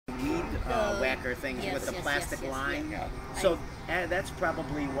bushwhacker things with the plastic line. Yeah. So that's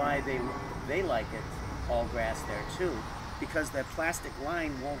probably why they like it all grass there too, because that plastic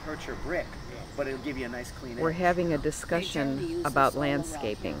line won't hurt your brick, but it'll give you a nice clean edge. We're having a discussion about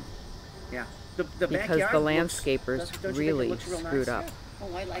landscaping. Yeah. Because the landscapers really screwed up.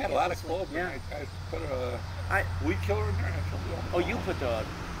 Oh, I had a lot of clover. Yeah. I put a weed killer in there. Oh, you put the...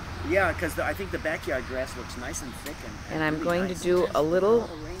 Yeah, because I think the backyard grass looks nice and thick. And I'm really going nice. to do a little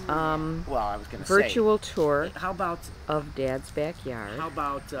well, I was going to virtual tour how about, of Dad's backyard. How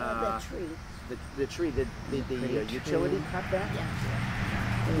about the tree? The tree, the utility cut back?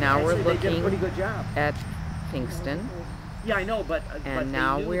 And now we're They did a looking pretty good job. at Kingston. Yeah, I know, but And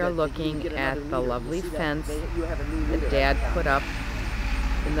now we are looking at the lovely fence that Dad put up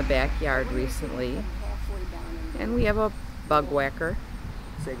in the backyard recently. And we have a bug whacker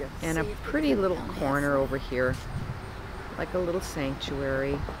and a pretty little corner over here, like a little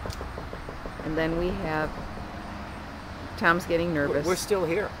sanctuary. And then we have, Tom's getting nervous. We're still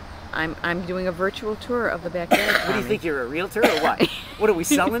here. I'm doing a virtual tour of the backyard. What do you think, you're a realtor or what? What, are we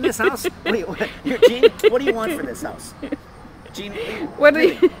selling this house? Gene, what do you want for this house? Gene,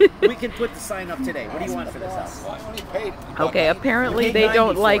 we can put the sign up today. What do you want for this house? Okay, apparently they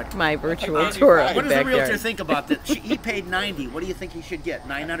don't like my virtual tour of the What does the realtor backyard. think about this? He paid 90. What do you think he should get?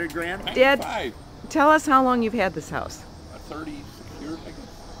 900 grand? Dad, tell us how long you've had this house. 36 years, I guess.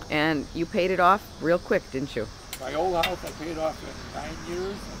 And you paid it off real quick, didn't you? My old house I paid off in 9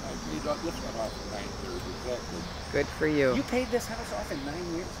 years, and I paid off this one off in 9 years, exactly. Good for you. You paid this house off in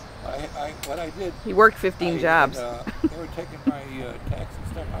 9 years? What I did... He worked 15 jobs. They were taking my tax and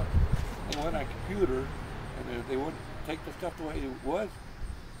stuff out. They went on computer, and they wouldn't take the stuff the way it was.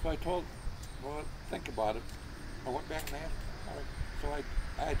 So I told, well, think about it. I went back and asked. So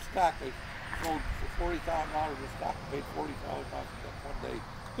I had stock. I sold for $40,000 of stock. Paid $40,000 one day.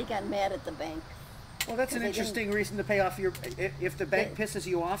 He got mad at the bank. Well, that's an interesting reason to pay off your... If the bank pisses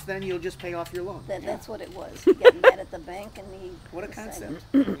you off, then you'll just pay off your loan. That's what it was. He got mad at the bank, and he... What a concept.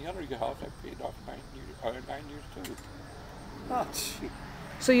 The other house I paid off 9 years too. Oh, gee.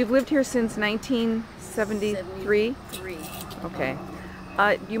 So you've lived here since 1973? 73. Okay.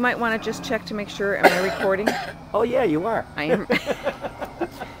 You might want to just check to make sure. Am I recording? Oh, yeah, you are. I am.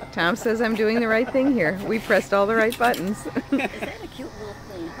 Tom says I'm doing the right thing here. We pressed all the right buttons. Is that a cute little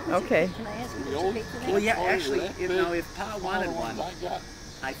thing? Okay. Can I ask you to pay for that? Well, yeah, actually, if Pa wanted one,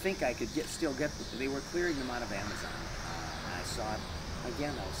 I think I could still get them. They were clearing them out of Amazon. And I saw it,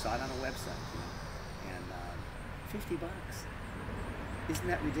 again, I saw it on a website, and $50. Isn't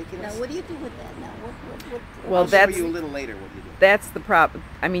that ridiculous? Now, what do you do with that now? What Well, I'll that's show you a little later what you do. That's the problem.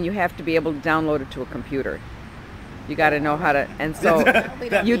 I mean, you have to be able to download it to a computer. You got to know how to, and so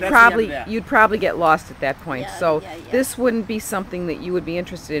you'd probably get lost at that point. So this wouldn't be something that you would be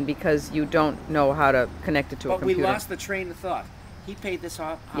interested in because you don't know how to connect it to a computer. But we lost the train of thought. He paid this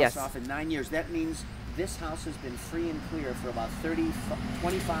house off in 9 years. That means this house has been free and clear for about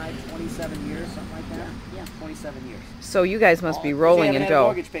 25, 27 years, something like that. Yeah. 27 years. So you guys must be rolling in They haven't had a dough.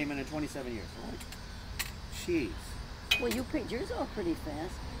 mortgage payment in 27 years. Jeez. Well, you paid yours off pretty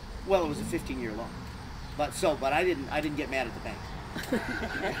fast. Well, it was a 15-year loan. But I didn't get mad at the bank.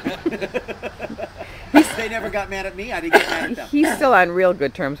 They never got mad at me. I didn't get mad at them. He's still on real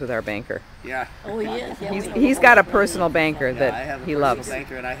good terms with our banker. Yeah. Oh, he is. Yeah, He's got a personal banker that I have a he personal loves.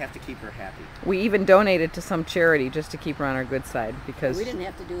 banker, and I have to keep her happy. We even donated to some charity just to keep her on our good side because we didn't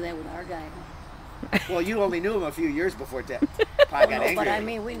have to do that with our guy. Well, you only knew him a few years before Pa got angry. But I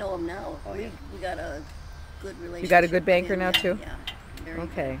mean, we know him now. Oh, yeah. We got a good relationship. You got a good banker with him, now too? Yeah. Very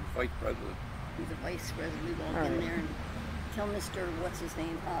Okay. Vice president. He's a vice president. We walk in there and tell Mr. What's his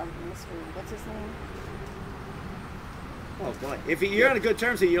name? Mr. What's his name? Oh boy! If you're on good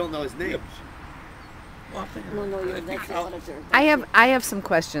terms, you don't know his name. No, that's the auditor. I have some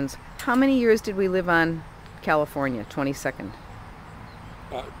questions. How many years did we live on California? 22nd.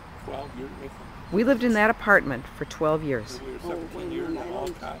 12 years. We lived in that apartment for 12 years. We were 17 years on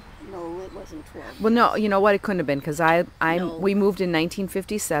Alcott. No, it wasn't 12. Well, no, you know what? It couldn't have been because we moved in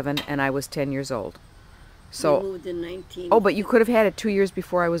 1957 and I was 10 years old. So we moved in 19. Oh, but you could have had it 2 years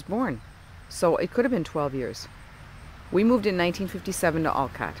before I was born. So it could have been 12 years. We moved in 1957 to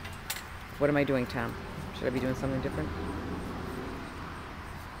Alcott. What am I doing, Tom? Should I be doing something different?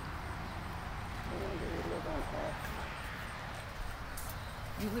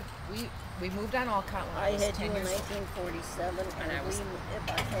 We moved on Alcott when I had you in 1947, and I was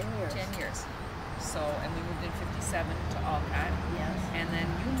about 10 years. 10 years. So, and we moved in 57 to Alcott. Yes. And then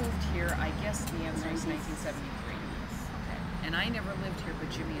you moved here, I guess the answer is 1973. Okay. And I never lived here,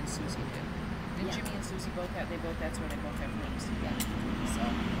 but Jimmy and Susie did. Did Jimmy and Susie both have, that's where they both have rooms. Yeah. So.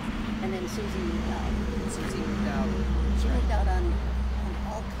 And then Susie moved out. Susie moved out. She moved out on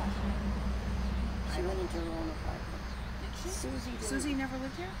Alcott. She went into her own apartment. Did she? Susie didn't. Susie never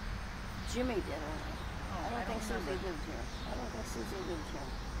lived here? Jimmy did only. Oh, I don't think Susie remember. lived here. I don't think Susie lived here.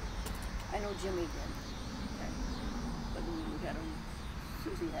 I know Jimmy did. Okay. But we had a,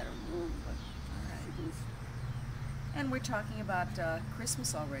 Susie had a room, but Alright. she didn't. And we're talking about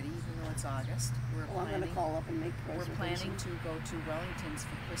Christmas already, even though it's August. We're Well, I'm going to call up and make We're planning reservations. to go to Wellington's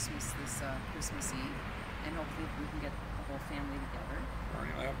for Christmas this Christmas Eve, and hopefully we can get the whole family together.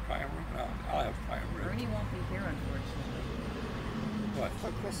 Ernie will have time. I'll have time. Ernie won't be here, unfortunately, What?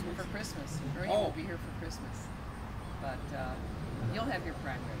 For Christmas. for Christmas. Ernie Oh. will be here for Christmas, but you'll have your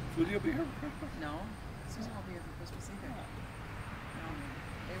prime ready. Susie will be here for Christmas? No, Susan won't be here for Christmas either. No,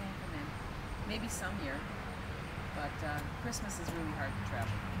 they won't come in. Maybe some year, but Christmas is really hard to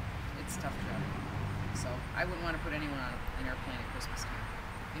travel. It's tough travel. So I wouldn't want to put anyone on an airplane at Christmas time,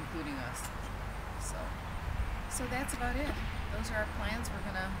 including us. So that's about it. Those are our plans. We're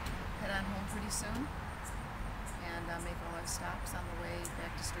gonna head on home pretty soon and make all our stops on the way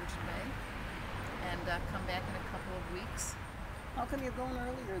back to Sturgeon Bay, and come back in a couple of weeks. How come you're going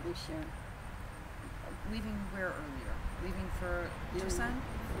earlier this year? Leaving where earlier? Leaving for Tucson?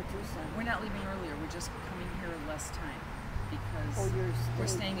 For Tucson. We're not leaving earlier. We're just coming here less time because Oh, we're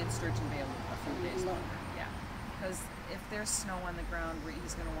staying in Sturgeon Bay a few days No. longer. Yeah, because if there's snow on the ground,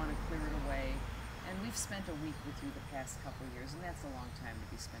 he's going to want to clear it away. And we've spent a week with you the past couple of years, and that's a long time to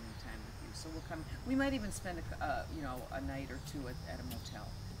be spending time with you. So we'll come. We might even spend a night or two at a motel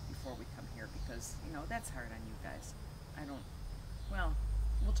before we come here, because that's hard on you guys. I don't. Well,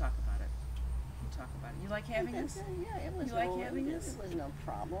 we'll talk about it. We'll talk about it. You like having us? Yeah, it was. You like having us? It was no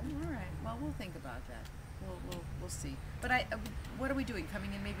problem. All right. Well, we'll think about that. We'll see. But what are we doing?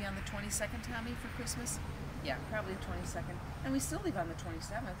 Coming in maybe on the 22nd, Tommy, for Christmas? Yeah, probably the 22nd. And we still leave on the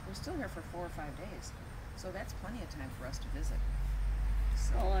 27th. We're still here for 4 or 5 days, so that's plenty of time for us to visit.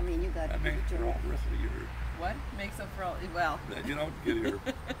 So Well, I mean, you got That makes for all the rest of the year. what makes up for all? Well, That you don't get here.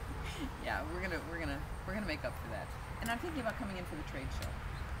 yeah, we're gonna make up for that. And I'm thinking about coming in for the trade show.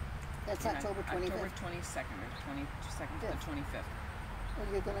 That's Yeah, October 25th. October 22nd or 22nd to the 25th.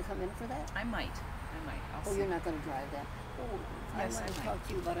 Oh, you're going to come in for that? I might. I'll Oh, see. you're not going to drive that. Oh, Yes, I want I to might. talk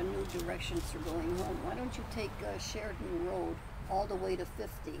to you about a new directions for going home. Why don't you take Sheridan Road all the way to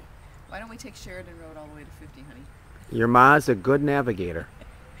 50? Why don't we take Sheridan Road all the way to 50, honey? Your ma's a good navigator.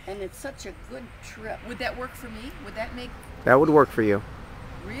 And it's such a good trip. Would that work for me? Would that make That would work for you.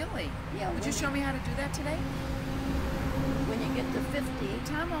 really? Yeah, Would you when show me how to do that today? When you get to 50,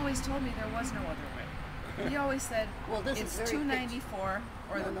 Tom always told me there was no other way. He always said well, this it's is very 294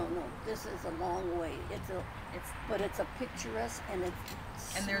 or no. This is a long way. But it's a picturesque and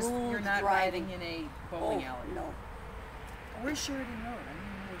it's and smooth you're not driving. riding in a bowling Oh, alley. no. Where's Sheridan Road? I don't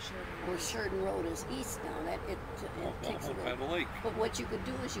know where Sheridan Road Well, is. Sheridan Road is east now. It takes a Almost by little. the lake. But what you could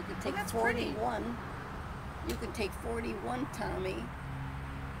do is you could take that's pretty. 41. You could take 41, Tommy.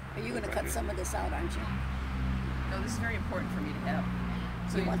 Are you going to cut Right. some of this out, aren't you? No, this is very important for me to have.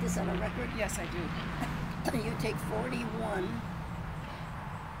 So You want this on a record? Yes, I do. You take 41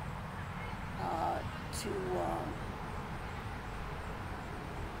 to.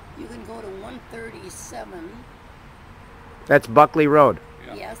 You can go to 137. That's Buckley Road.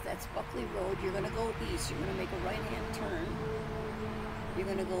 Yeah. Yes, that's Buckley Road. You're going to go east. You're going to make a right-hand turn. You're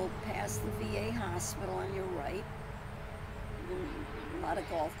going to go past the VA hospital on your right. A lot of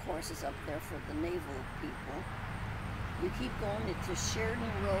golf courses up there for the naval people. You keep going into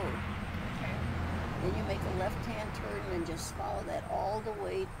Sheridan Road. Okay. Then you make a left-hand turn and just follow that all the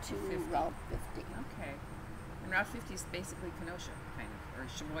way to 50. Route 50. Okay. And Route 50 is basically Kenosha, kind of, or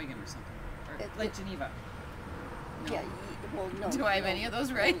Sheboygan or something, or It- Lake it- Geneva. No. Yeah, well, no. Do I have no, any of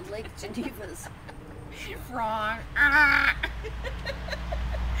those right? no, Lake Geneva's. Wrong. Ah!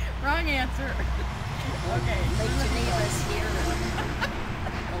 Wrong answer. Okay. Lake Geneva's here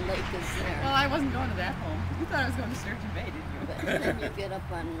and the lake is there. Well, I wasn't going to that home. You thought I was going to Sturgeon Bay, didn't you? But then you get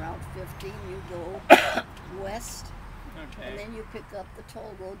up on Route 50 and you go west, and Okay. then you pick up the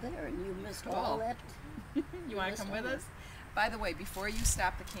toll road there, and you missed Cool. all that. You want to missed come all with that. us? By the way, before you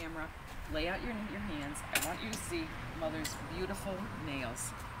stop the camera, lay out your hands. I want you to see Mother's beautiful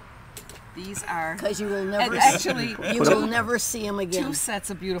nails. These are Because you will and never, actually you will never see them again. 2 sets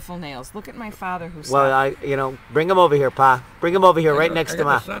of beautiful nails. Look at my father who Well, bring him over here, Pa. Bring him over here, right next to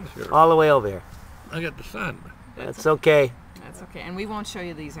Ma. the sun here. All the way over here. I got the sun. That's okay. That's okay, and we won't show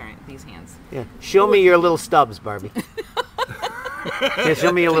you these hands. Yeah. Show me your little stubs, Barbie. Yeah,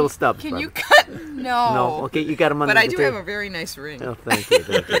 show me your little stubs, Can Barbie. you cut? No. No. Okay, you got them under But I the do table. have a very nice ring. Oh, thank you.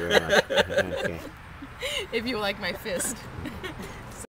 Thank you very much. Okay. If you like my fist.